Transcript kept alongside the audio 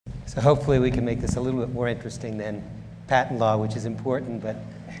So hopefully we can make this a little bit more interesting than patent law, which is important, but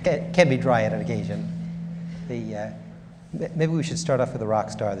can be dry on occasion. Maybe we should start off with the rock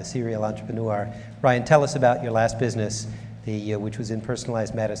star, the serial entrepreneur. Ryan, tell us about your last business, which was in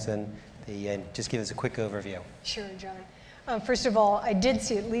personalized medicine. And just give us a quick overview. Sure, John. First of all, I did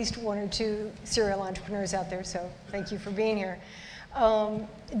see at least one or two serial entrepreneurs out there, so thank you for being here.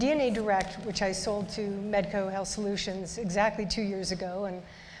 DNA Direct, which I sold to Medco Health Solutions exactly 2 years ago, and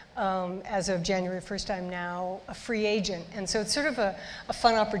as of January 1st, I'm now a free agent. And so it's sort of a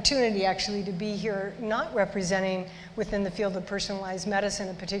fun opportunity, actually, to be here, not representing within the field of personalized medicine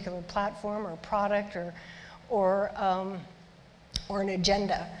a particular platform or product or an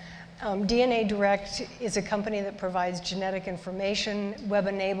agenda. DNA Direct is a company that provides genetic information, web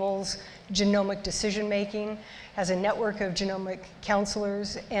enables genomic decision making, has a network of genomic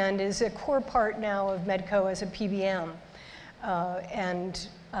counselors, and is a core part now of Medco as a PBM.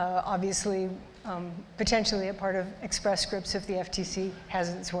 Obviously, potentially a part of Express Scripts if the FTC has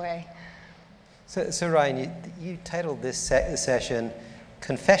its way. So Ryan, you titled this session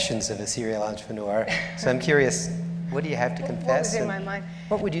Confessions of a Serial Entrepreneur. So I'm curious, what do you have to confess? What was in my mind?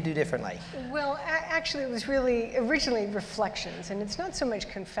 What would you do differently? Well, actually, it was really originally reflections, and it's not so much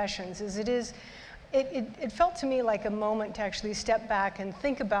confessions as it is, it felt to me like a moment to actually step back and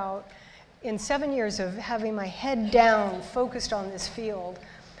think about, in 7 years of having my head down, focused on this field,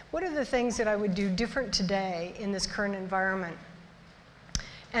 what are the things that I would do different today in this current environment?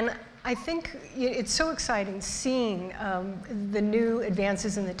 And I think it's so exciting seeing the new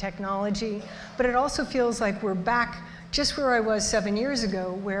advances in the technology, but it also feels like we're back just where I was 7 years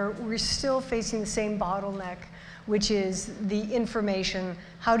ago, where we're still facing the same bottleneck, which is the information.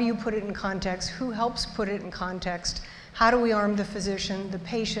 How do you put it in context? Who helps put it in context? How do we arm the physician, the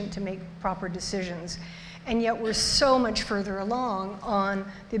patient, to make proper decisions? And yet we're so much further along on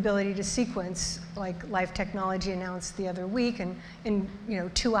the ability to sequence, like Life Technology announced the other week, and in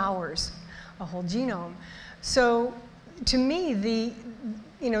 2 hours, a whole genome. So to me,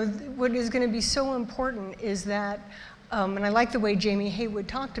 what is going to be so important is that, and I like the way Jamie Haywood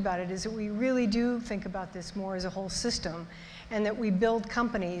talked about it, is that we really do think about this more as a whole system, and that we build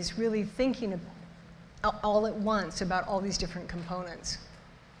companies really thinking all at once about all these different components.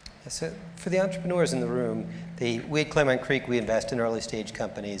 So for the entrepreneurs in the room, we at Claremont Creek, we invest in early stage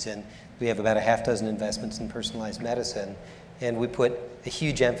companies, and we have about a half dozen investments in personalized medicine, and we put a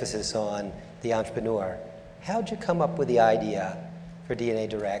huge emphasis on the entrepreneur. How'd you come up with the idea for DNA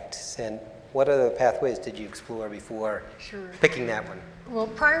Direct, and what other pathways did you explore before picking that one? Well,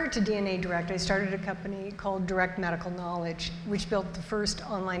 prior to DNA Direct, I started a company called Direct Medical Knowledge, which built the first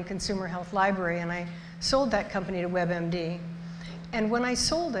online consumer health library, and I sold that company to WebMD. And when I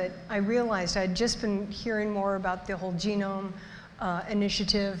sold it, I realized I'd just been hearing more about the whole genome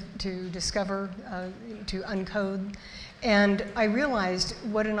initiative to discover, to uncode. And I realized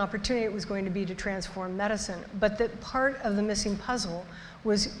what an opportunity it was going to be to transform medicine. But that part of the missing puzzle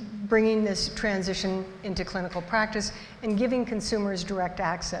was bringing this transition into clinical practice and giving consumers direct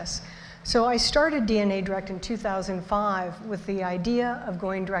access. So I started DNA Direct in 2005 with the idea of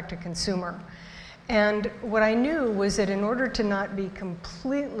going direct to consumer. And what I knew was that in order to not be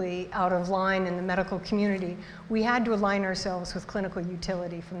completely out of line in the medical community, we had to align ourselves with clinical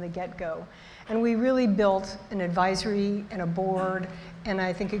utility from the get-go. And we really built an advisory and a board, and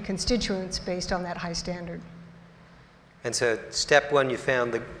I think a constituents based on that high standard. And so step one, you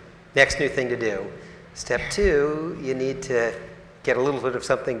found the next new thing to do. Step two, you need to get a little bit of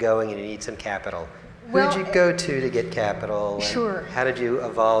something going, and you need some capital. Who did you go to get capital? Sure. How did you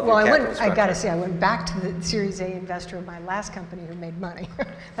evolve your capital structure? I got to say, I went back to the Series A investor of my last company who made money.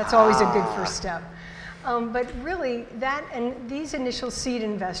 That's always a good first step. But really, that and these initial seed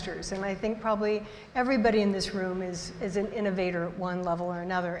investors, and I think probably everybody in this room is an innovator at one level or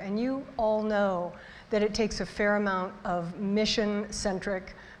another, and you all know that it takes a fair amount of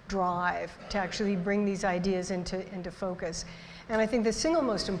mission-centric drive to actually bring these ideas into focus. And I think the single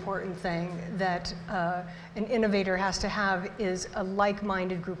most important thing that an innovator has to have is a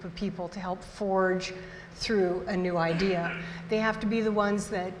like-minded group of people to help forge through a new idea. They have to be the ones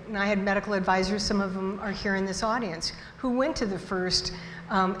that, and I had medical advisors, some of them are here in this audience, who went to the first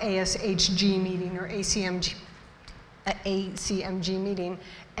ASHG meeting or ACMG meeting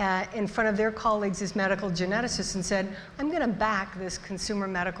in front of their colleagues as medical geneticists and said, I'm going to back this consumer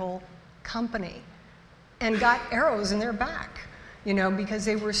medical company, and got arrows in their back, because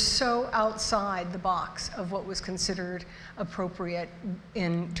they were so outside the box of what was considered appropriate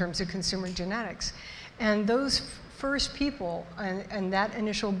in terms of consumer genetics. And those first people and that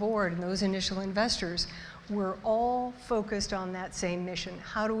initial board and those initial investors we're all focused on that same mission.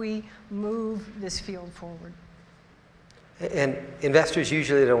 How do we move this field forward? And investors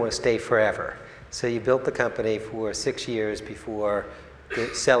usually don't want to stay forever. So you built the company for 6 years before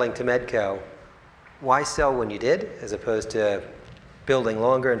selling to Medco. Why sell when you did, as opposed to building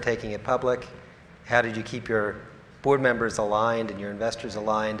longer and taking it public? How did you keep your board members aligned and your investors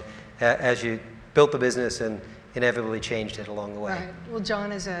aligned as you built the business and inevitably changed it along the way? Right. Well,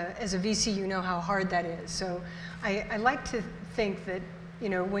 John, as a VC, you know how hard that is. So I like to think that, you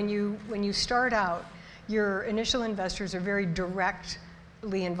know, when you start out, your initial investors are very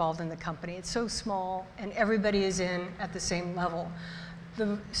directly involved in the company. It's so small, and everybody is in at the same level.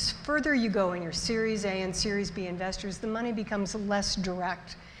 The further you go in your Series A and Series B investors, the money becomes less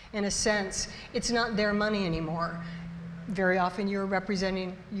direct. In a sense, it's not their money anymore. Very often you're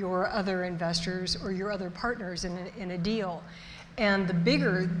representing your other investors or your other partners in a deal. And the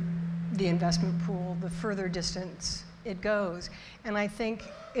bigger the investment pool, the further distance it goes. And I think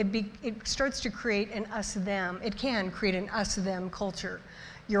it starts to create an us-them. It can create an us-them culture.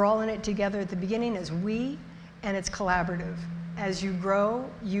 You're all in it together at the beginning as we, and it's collaborative. As you grow,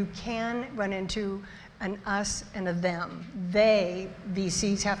 you can run into an us and a them. They,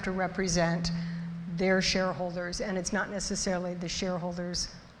 VCs, have to represent their shareholders, and it's not necessarily the shareholders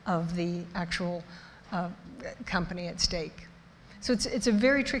of the actual company at stake. So it's a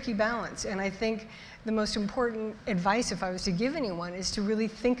very tricky balance, and I think the most important advice, if I was to give anyone, is to really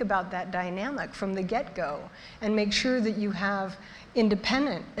think about that dynamic from the get-go and make sure that you have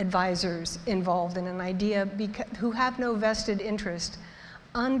independent advisors involved in an idea who have no vested interest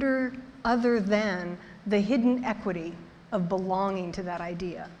other than the hidden equity of belonging to that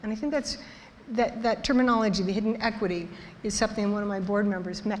idea. And I think that terminology, the hidden equity, is something one of my board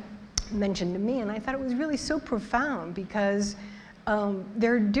members mentioned to me, and I thought it was really so profound because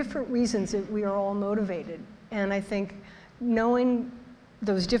there are different reasons that we are all motivated. And I think knowing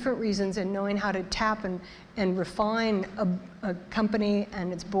those different reasons and knowing how to tap and refine a company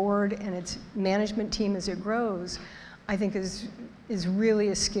and its board and its management team as it grows, I think is really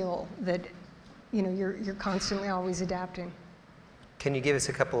a skill that, you know, you're constantly always adapting. Can you give us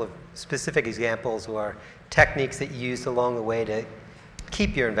a couple of specific examples or techniques that you used along the way to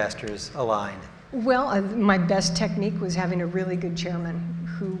keep your investors aligned? Well, my best technique was having a really good chairman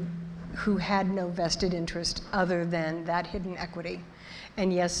who had no vested interest other than that hidden equity.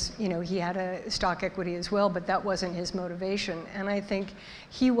 And yes, you know, he had a stock equity as well, but that wasn't his motivation. And I think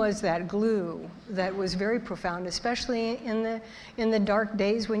he was that glue that was very profound, especially in the dark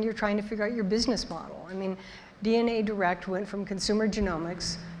days when you're trying to figure out your business model. I mean, DNA Direct went from consumer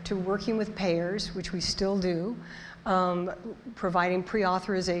genomics to working with payers, which we still do, providing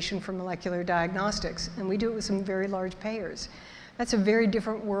pre-authorization for molecular diagnostics. And we do it with some very large payers. That's a very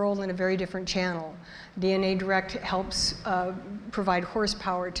different world and a very different channel. DNA Direct helps provide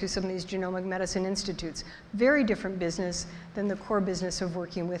horsepower to some of these genomic medicine institutes. Very different business than the core business of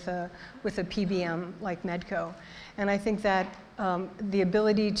working with a PBM like Medco. And I think that the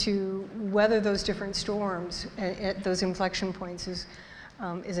ability to weather those different storms at those inflection points is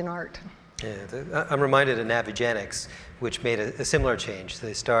an art. Yeah, I'm reminded of Navigenics, which made a similar change.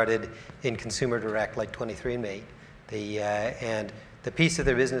 They started in consumer direct like 23andMe. And the piece of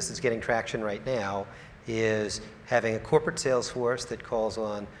their business that's getting traction right now is having a corporate sales force that calls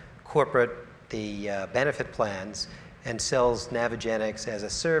on the benefit plans and sells Navigenics as a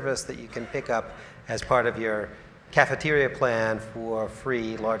service that you can pick up as part of your cafeteria plan for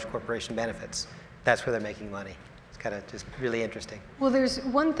free large corporation benefits. That's where they're making money. It's kind of just really interesting. Well, there's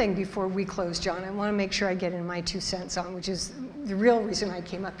one thing before we close, John, I want to make sure I get in my 2 cents on, which is the real reason I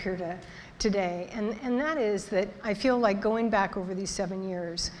came up here today, and that is that I feel like going back over these 7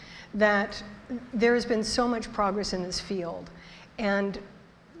 years that there has been so much progress in this field, and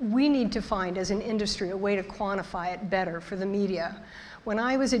we need to find as an industry a way to quantify it better for the media. When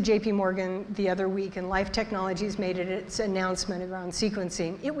I was at JP Morgan the other week and Life Technologies made its announcement around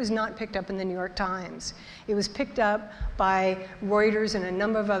sequencing, it was not picked up in the New York Times. It was picked up by Reuters and a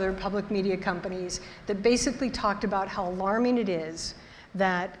number of other public media companies that basically talked about how alarming it is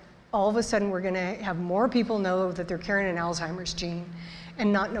that all of a sudden we're going to have more people know that they're carrying an Alzheimer's gene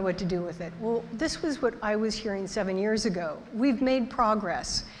and not know what to do with it. Well, this was what I was hearing 7 years ago. We've made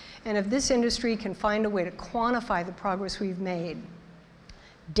progress. And if this industry can find a way to quantify the progress we've made,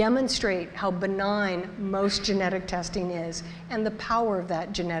 demonstrate how benign most genetic testing is and the power of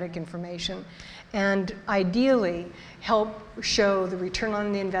that genetic information, and ideally help show the return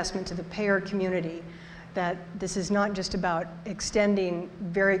on the investment to the payer community, that this is not just about extending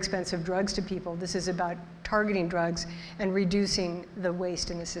very expensive drugs to people. This is about targeting drugs and reducing the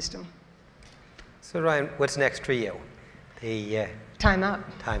waste in the system. So Ryan, what's next for you? The Time out.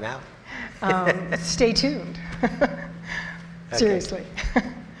 time out? Stay tuned. Seriously. All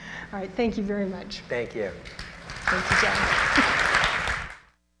right, thank you very much. Thank you. Thank you, John.